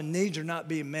realize when needs are not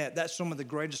being met, that's some of the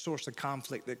greatest source of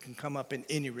conflict that can come up in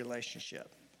any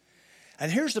relationship.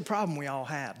 And here's the problem we all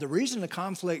have. The reason the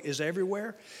conflict is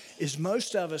everywhere is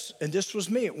most of us, and this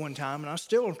was me at one time, and I'm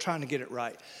still trying to get it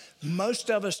right, most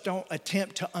of us don't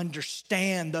attempt to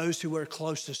understand those who we're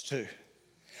closest to.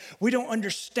 We don't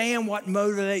understand what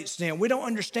motivates them. We don't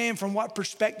understand from what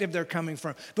perspective they're coming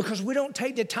from because we don't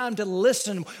take the time to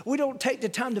listen. We don't take the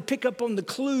time to pick up on the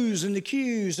clues and the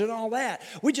cues and all that.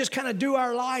 We just kind of do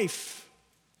our life.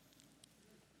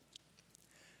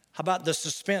 How about the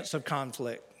suspense of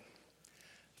conflict?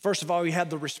 First of all, you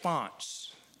have the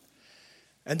response.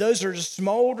 And those are the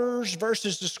smolders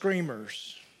versus the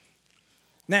screamers.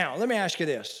 Now, let me ask you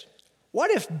this.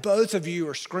 What if both of you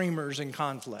are screamers in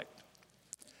conflict?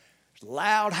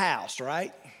 Loud house,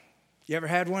 right? You ever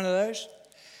had one of those?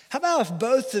 How about if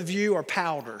both of you are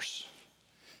powders?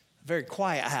 Very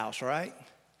quiet house, right?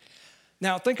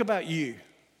 Now think about you.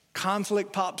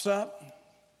 Conflict pops up.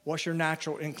 What's your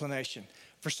natural inclination?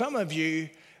 For some of you,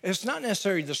 it's not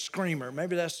necessarily the screamer.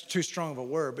 Maybe that's too strong of a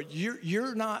word, but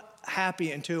you're not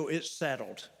happy until it's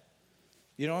settled.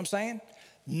 You know what I'm saying?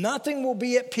 Nothing will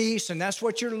be at peace, and that's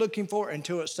what you're looking for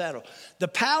until it's settled. The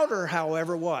pouter,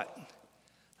 however, what?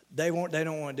 They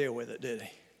don't want to deal with it, do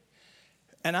they?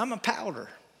 And I'm a pouter.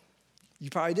 You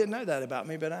probably didn't know that about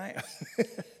me, but I am.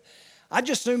 I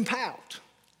just soon pout.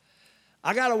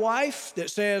 I got a wife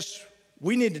that says,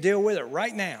 we need to deal with it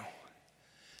right now.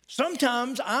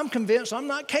 Sometimes I'm convinced I'm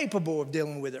not capable of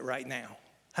dealing with it right now.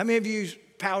 How many of you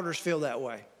pouters feel that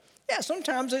way? Yeah,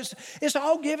 sometimes it's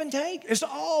all give and take. It's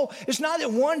not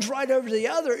that one's right over the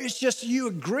other. It's just you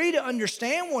agree to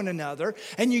understand one another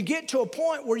and you get to a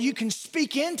point where you can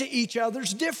speak into each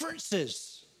other's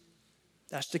differences.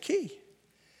 That's the key.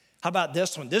 How about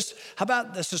this one? How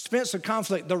about the suspense of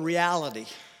conflict, the reality?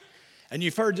 And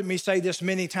you've heard me say this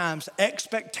many times,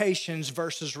 expectations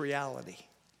versus reality.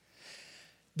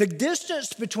 The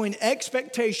distance between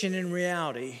expectation and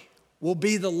reality will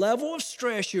be the level of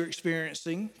stress you're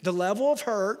experiencing, the level of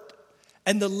hurt,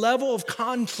 and the level of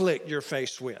conflict you're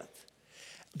faced with.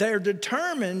 They're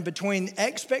determined between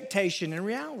expectation and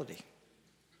reality.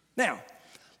 Now,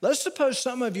 let's suppose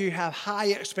some of you have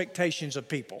high expectations of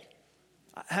people.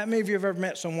 How many of you have ever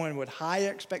met someone with high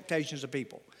expectations of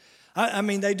people? I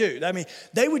mean, they do. I mean,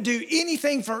 they would do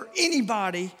anything for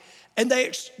anybody, and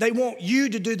they want you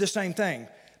to do the same thing.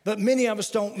 But many of us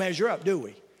don't measure up, do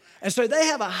we? And so they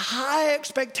have a high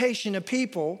expectation of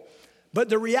people, but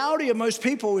the reality of most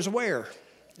people is where?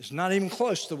 It's not even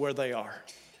close to where they are.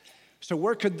 So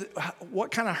what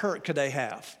kind of hurt could they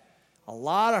have? A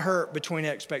lot of hurt between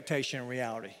expectation and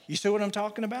reality. You see what I'm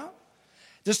talking about?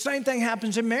 The same thing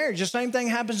happens in marriage. The same thing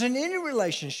happens in any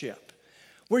relationship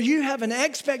where you have an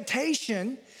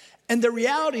expectation and the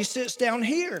reality sits down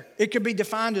here. It could be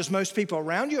defined as most people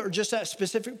around you or just that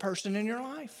specific person in your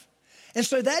life. And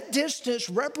so that distance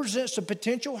represents the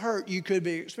potential hurt you could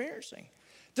be experiencing,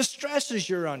 the stresses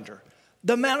you're under,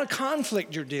 the amount of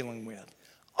conflict you're dealing with.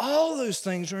 All those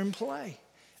things are in play.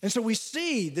 And so we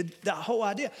see the whole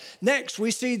idea. Next,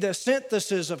 we see the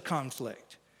synthesis of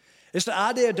conflict. It's the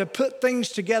idea to put things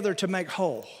together to make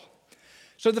whole.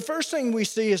 So the first thing we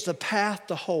see is the path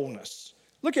to wholeness.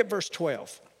 Look at verse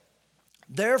 12.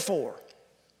 Therefore,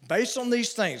 based on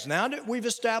these things, now that we've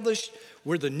established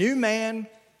we're the new man,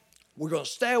 we're going to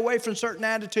stay away from certain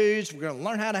attitudes, we're going to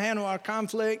learn how to handle our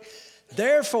conflict.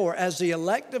 Therefore, as the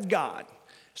elect of God,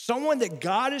 someone that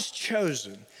God has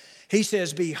chosen, he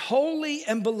says, be holy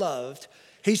and beloved.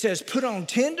 He says, put on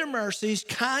tender mercies,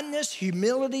 kindness,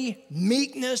 humility,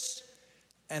 meekness,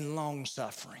 and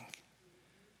long-suffering.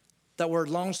 That word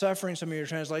long-suffering, some of your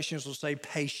translations will say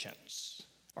patience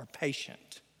or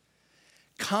patient.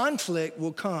 Conflict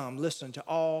will come, listen, to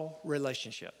all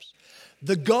relationships.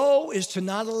 The goal is to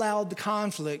not allow the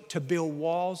conflict to build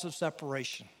walls of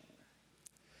separation.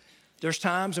 There's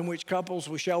times in which couples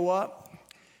will show up,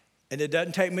 and it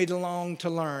doesn't take me too long to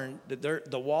learn that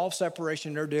the wall of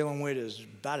separation they're dealing with is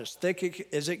about as thick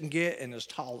as it can get and as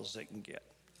tall as it can get.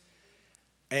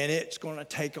 And it's going to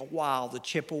take a while to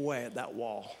chip away at that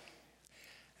wall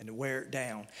and to wear it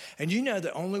down. And you know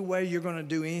the only way you're going to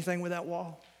do anything with that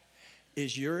wall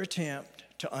is your attempt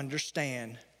to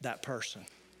understand that person.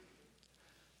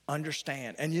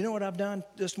 Understand. And you know what I've done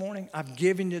this morning? I've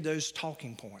given you those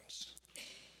talking points.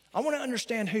 I want to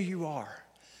understand who you are.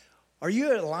 Are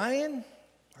you a lion?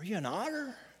 Are you an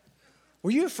otter?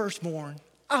 Were you a firstborn?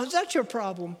 Oh, is that your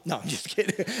problem? No, I'm just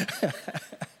kidding.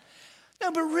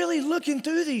 No, but really looking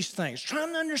through these things,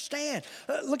 trying to understand.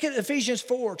 Look at Ephesians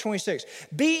 4:26.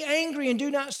 Be angry and do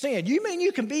not sin. You mean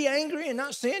you can be angry and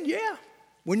not sin? Yeah,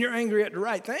 when you're angry at the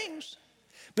right things.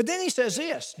 But then he says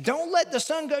this, don't let the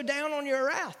sun go down on your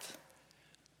wrath.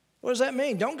 What does that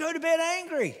mean? Don't go to bed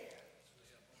angry.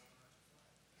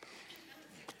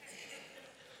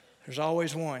 There's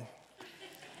always one.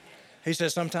 He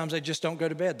says sometimes they just don't go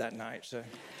to bed that night. So,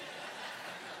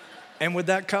 and with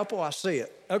that couple, I see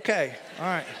it. Okay, all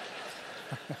right.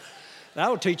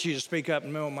 That'll teach you to speak up in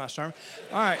the middle of my sermon.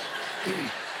 All right.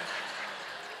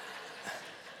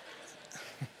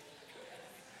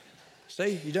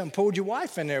 See, you done pulled your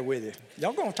wife in there with you.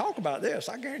 Y'all gonna talk about this,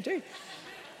 I guarantee.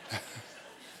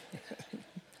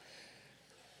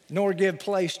 Nor give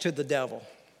place to the devil.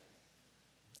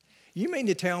 You mean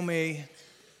to tell me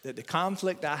that the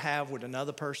conflict I have with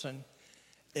another person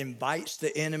invites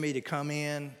the enemy to come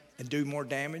in and do more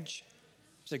damage?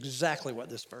 It's exactly what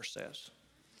this verse says.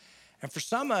 And for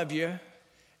some of you,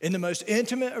 in the most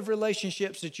intimate of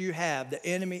relationships that you have, the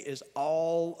enemy is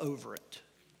all over it.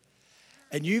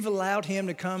 And you've allowed him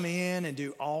to come in and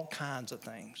do all kinds of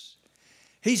things.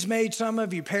 He's made some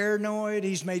of you paranoid.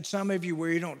 He's made some of you where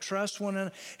you don't trust one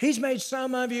another. He's made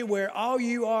some of you where all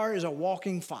you are is a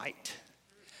walking fight.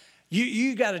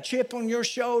 You got a chip on your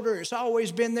shoulder. It's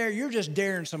always been there. You're just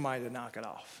daring somebody to knock it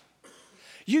off.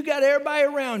 You got everybody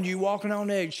around you walking on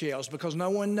eggshells because no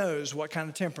one knows what kind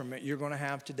of temperament you're going to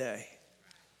have today.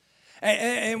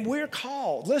 And we're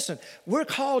called, listen, we're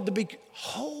called to be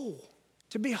whole,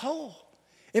 to be whole.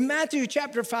 In Matthew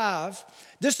chapter 5,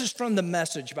 this is from the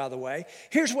Message, by the way.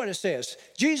 Here's what it says.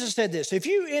 Jesus said this: if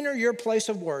you enter your place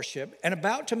of worship and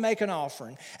about to make an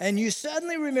offering, and you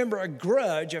suddenly remember a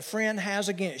grudge a friend has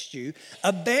against you,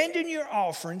 abandon your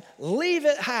offering, leave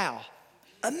it how?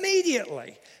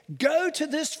 Immediately. Go to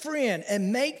this friend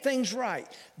and make things right.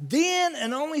 Then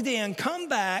and only then come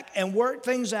back and work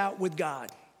things out with God.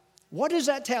 What does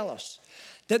that tell us?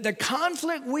 That the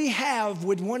conflict we have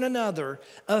with one another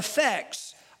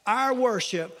affects our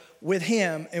worship with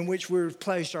Him in which we've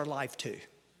placed our life to.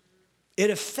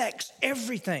 It affects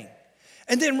everything.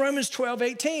 And then Romans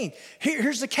 12:18.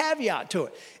 Here's the caveat to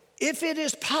it. If it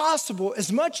is possible,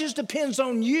 as much as depends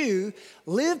on you,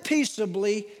 live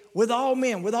peaceably with all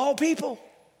men, with all people.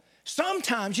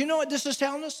 Sometimes, you know what this is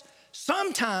telling us?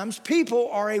 Sometimes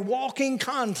people are a walking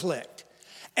conflict.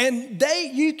 And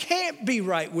you can't be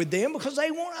right with them because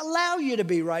they won't allow you to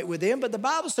be right with them. But the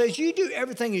Bible says you do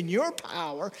everything in your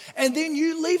power and then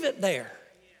you leave it there.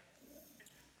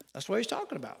 That's what he's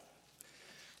talking about.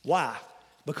 Why?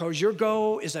 Because your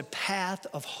goal is a path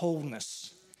of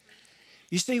wholeness.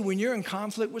 You see, when you're in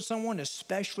conflict with someone,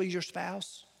 especially your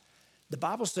spouse, the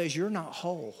Bible says you're not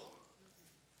whole.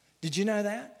 Did you know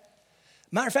that?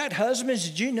 Matter of fact, husbands,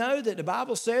 did you know that the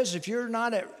Bible says if you're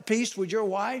not at peace with your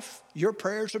wife, your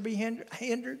prayers will be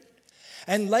hindered?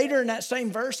 And later in that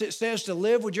same verse, it says to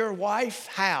live with your wife,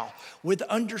 how? With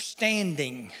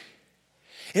understanding.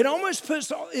 It almost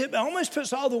puts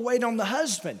all the weight on the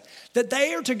husband, that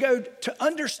they are to go to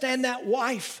understand that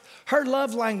wife, her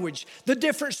love language, the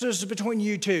differences between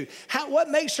you two, what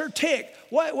makes her tick,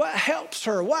 what helps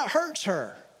her, what hurts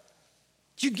her.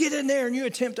 You get in there and you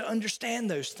attempt to understand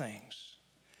those things.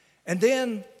 And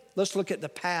then let's look at the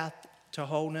path to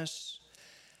wholeness.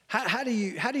 How do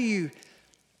you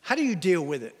deal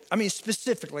with it? I mean,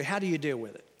 specifically, how do you deal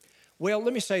with it? Well,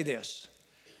 let me say this.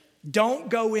 Don't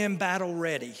go in battle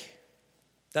ready.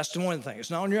 That's the one thing. It's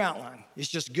not on your outline. It's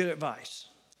just good advice.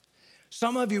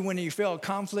 Some of you, when you feel a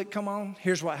conflict come on,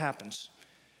 here's what happens.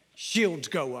 Shields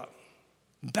go up.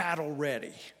 Battle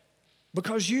ready.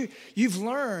 Because you've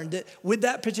learned that with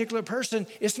that particular person,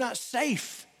 it's not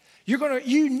safe. You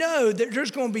know that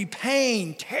there's going to be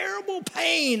pain, terrible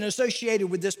pain associated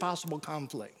with this possible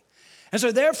conflict. And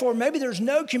so therefore, maybe there's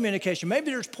no communication. Maybe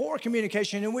there's poor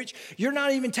communication in which you're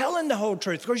not even telling the whole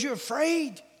truth because you're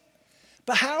afraid.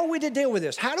 But how are we to deal with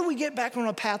this? How do we get back on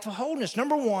a path of wholeness?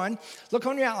 Number one, look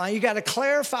on your outline. You got to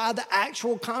clarify the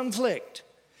actual conflict.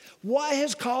 What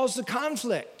has caused the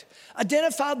conflict?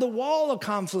 Identify the wall of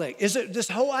conflict. Is it this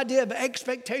whole idea of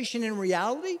expectation and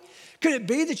reality? Could it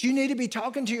be that you need to be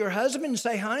talking to your husband and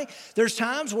say, honey, there's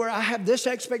times where I have this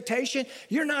expectation,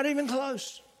 you're not even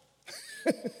close.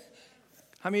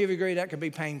 How many of you agree that could be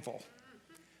painful?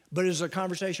 But is a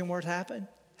conversation worth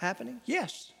happening?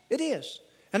 Yes, it is.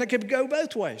 And it could go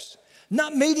both ways.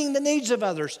 Not meeting the needs of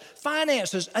others.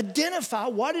 Finances. Identify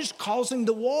what is causing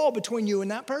the wall between you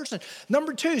and that person.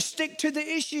 Number two, stick to the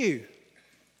issue.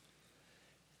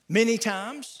 Many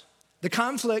times, the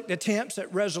conflict attempts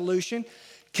at resolution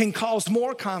can cause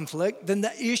more conflict than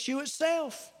the issue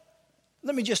itself.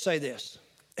 Let me just say this.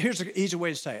 Here's an easy way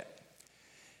to say it.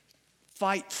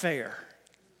 Fight fair.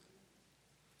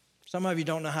 Some of you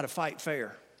don't know how to fight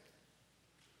fair.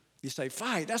 You say,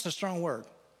 fight, that's a strong word.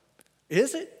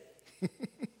 Is it?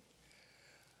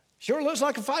 Sure looks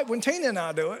like a fight when Tina and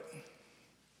I do it.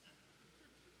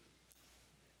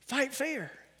 Fight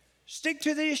fair. Stick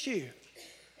to the issue.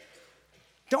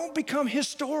 Don't become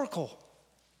historical.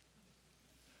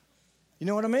 You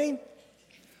know what I mean?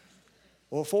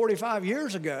 Well, 45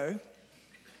 years ago,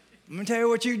 I'm going to tell you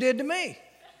what you did to me.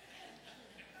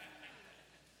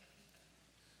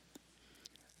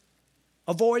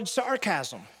 Avoid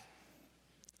sarcasm.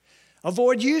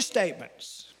 Avoid you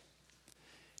statements.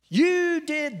 You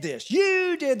did this.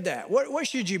 You did that. What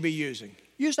should you be using?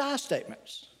 Use I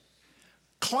statements.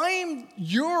 Claim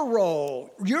your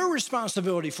role, your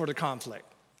responsibility for the conflict.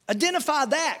 Identify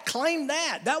that. Claim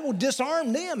that. That will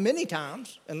disarm them many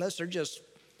times, unless they're just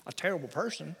a terrible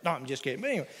person. No, I'm just kidding. But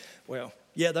anyway, well,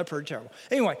 yeah, they're pretty terrible.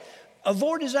 Anyway,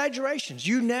 avoid exaggerations.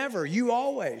 You never, you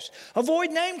always.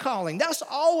 Avoid name calling. That's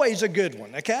always a good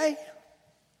one, okay?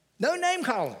 No name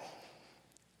calling.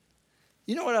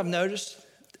 You know what I've noticed?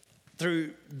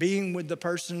 through being with the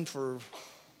person for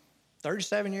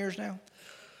 37 years now,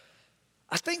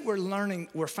 I think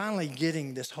we're finally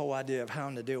getting this whole idea of how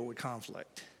to deal with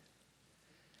conflict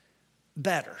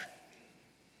better.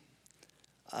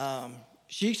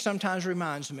 She sometimes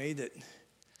reminds me that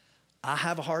I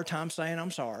have a hard time saying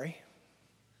I'm sorry.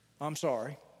 I'm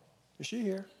sorry. Is she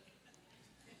here?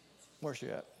 Where's she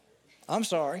at? I'm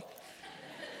sorry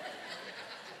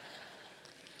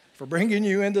for bringing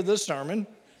you into this sermon.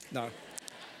 No.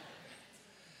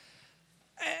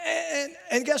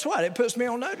 And guess what? It puts me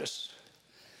on notice.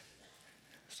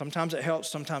 Sometimes it helps,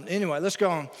 sometimes. Anyway, let's go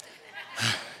on.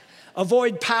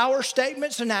 Avoid power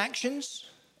statements and actions.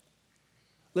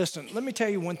 Listen, let me tell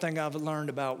you one thing I've learned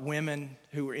about women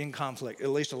who are in conflict, at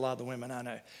least a lot of the women I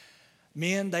know.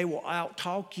 Men, they will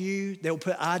out-talk you. They'll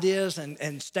put ideas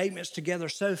and statements together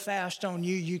so fast on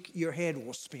you, your head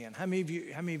will spin. How many of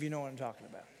you know what I'm talking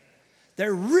about?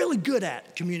 They're really good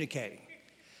at communicating.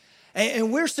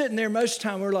 And we're sitting there most of the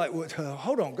time, we're like, well,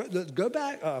 hold on, go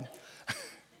back.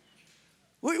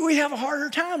 We have a harder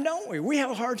time, don't we? We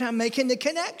have a hard time making the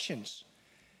connections.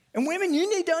 And women, you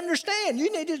need to understand.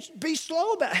 You need to be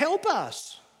slow about it. Help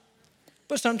us.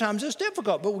 But sometimes it's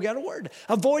difficult, but we got a word.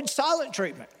 Avoid silent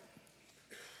treatment.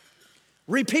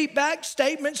 Repeat back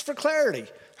statements for clarity.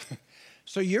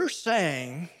 So you're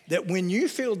saying that when you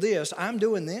feel this, I'm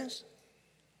doing this?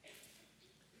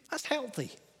 That's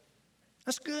healthy.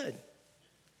 That's good.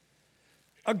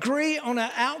 Agree on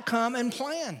an outcome and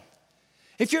plan.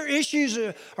 If your issues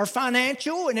are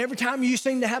financial and every time you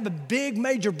seem to have a big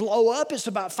major blow up, it's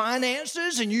about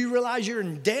finances and you realize you're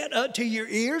in debt up to your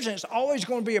ears and it's always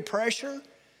going to be a pressure,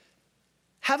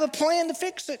 have a plan to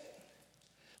fix it.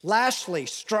 Lastly,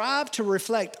 strive to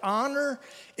reflect honor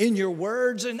in your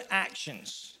words and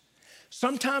actions.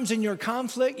 Sometimes in your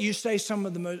conflict, you say some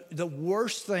of the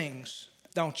worst things,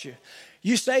 don't you?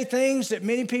 You say things that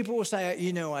many people will say,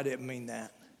 you know, I didn't mean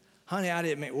that. Honey, I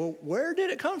didn't mean, well, where did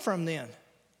it come from then?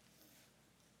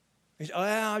 He said,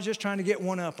 I was just trying to get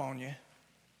one up on you.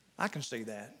 I can see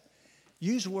that.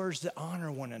 Use words that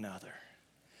honor one another.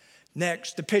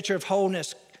 Next, the picture of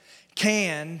wholeness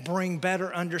can bring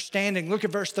better understanding. Look at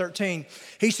verse 13.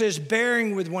 He says,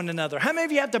 bearing with one another. How many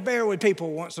of you have to bear with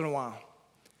people once in a while?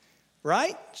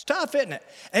 Right? It's tough, isn't it?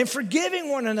 And forgiving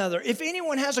one another. If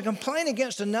anyone has a complaint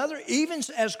against another, even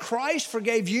as Christ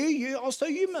forgave you,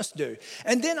 you must do.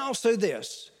 And then also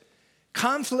this.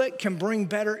 Conflict can bring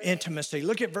better intimacy.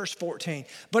 Look at verse 14.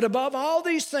 But above all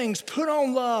these things, put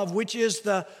on love, which is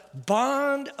the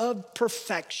bond of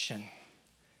perfection.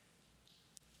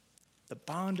 The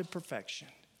bond of perfection.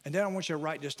 And then I want you to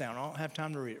write this down. I don't have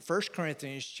time to read it. 1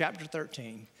 Corinthians chapter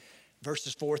 13,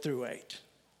 verses 4 through 8,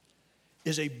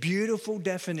 is a beautiful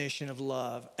definition of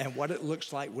love and what it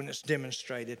looks like when it's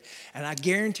demonstrated. And I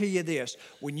guarantee you this,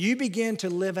 when you begin to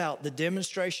live out the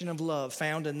demonstration of love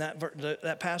found in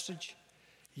that passage,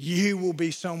 you will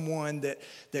be someone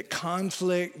that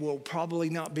conflict will probably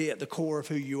not be at the core of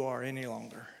who you are any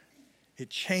longer. It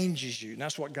changes you, and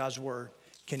that's what God's word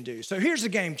can do. So here's the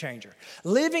game changer.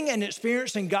 Living and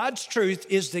experiencing God's truth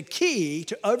is the key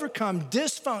to overcome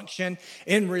dysfunction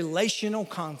in relational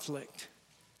conflict.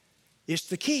 It's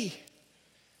the key.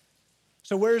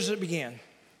 So where does it begin?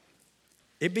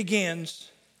 It begins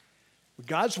with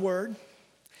God's word.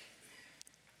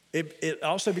 It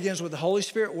also begins with the Holy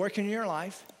Spirit working in your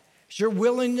life. It's your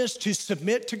willingness to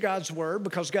submit to God's word,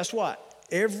 because guess what?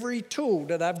 Every tool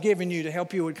that I've given you to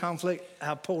help you with conflict,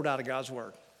 I've pulled out of God's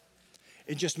word.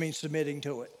 It just means submitting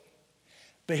to it.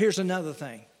 But here's another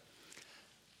thing.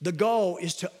 The goal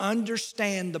is to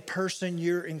understand the person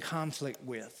you're in conflict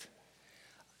with.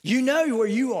 You know where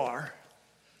you are.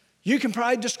 You can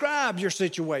probably describe your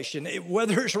situation,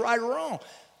 whether it's right or wrong.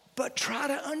 But try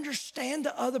to understand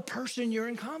the other person you're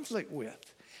in conflict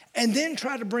with. And then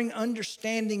try to bring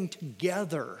understanding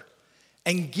together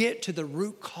and get to the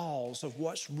root cause of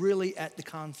what's really at the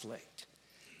conflict.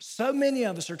 So many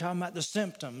of us are talking about the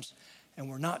symptoms, and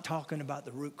we're not talking about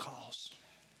the root cause.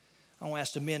 I want to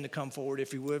ask the men to come forward,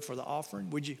 if you would, for the offering.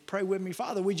 Would you pray with me?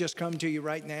 Father, we just come to you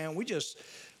right now. We just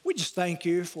thank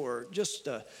you for just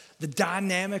the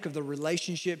dynamic of the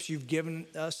relationships you've given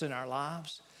us in our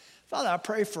lives. Father, I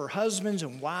pray for husbands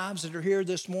and wives that are here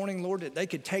this morning, Lord, that they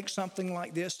could take something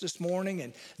like this morning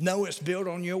and know it's built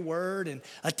on your word and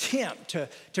attempt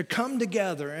to come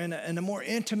together in a more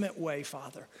intimate way,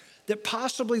 Father, that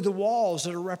possibly the walls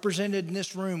that are represented in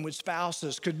this room with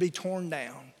spouses could be torn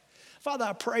down. Father,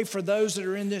 I pray for those that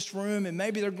are in this room and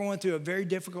maybe they're going through a very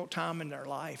difficult time in their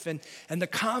life and the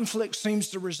conflict seems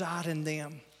to reside in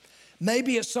them.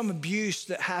 Maybe it's some abuse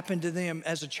that happened to them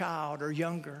as a child or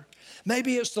younger.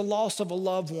 Maybe it's the loss of a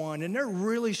loved one and they're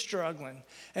really struggling.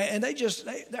 And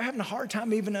they're having a hard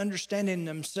time even understanding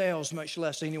themselves, much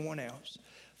less anyone else.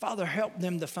 Father, help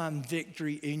them to find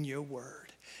victory in your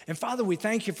word. And Father, we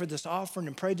thank you for this offering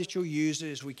and pray that you'll use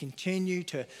it as we continue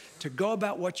to go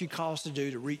about what you call us to do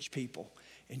to reach people.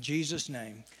 In Jesus'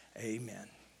 name, amen.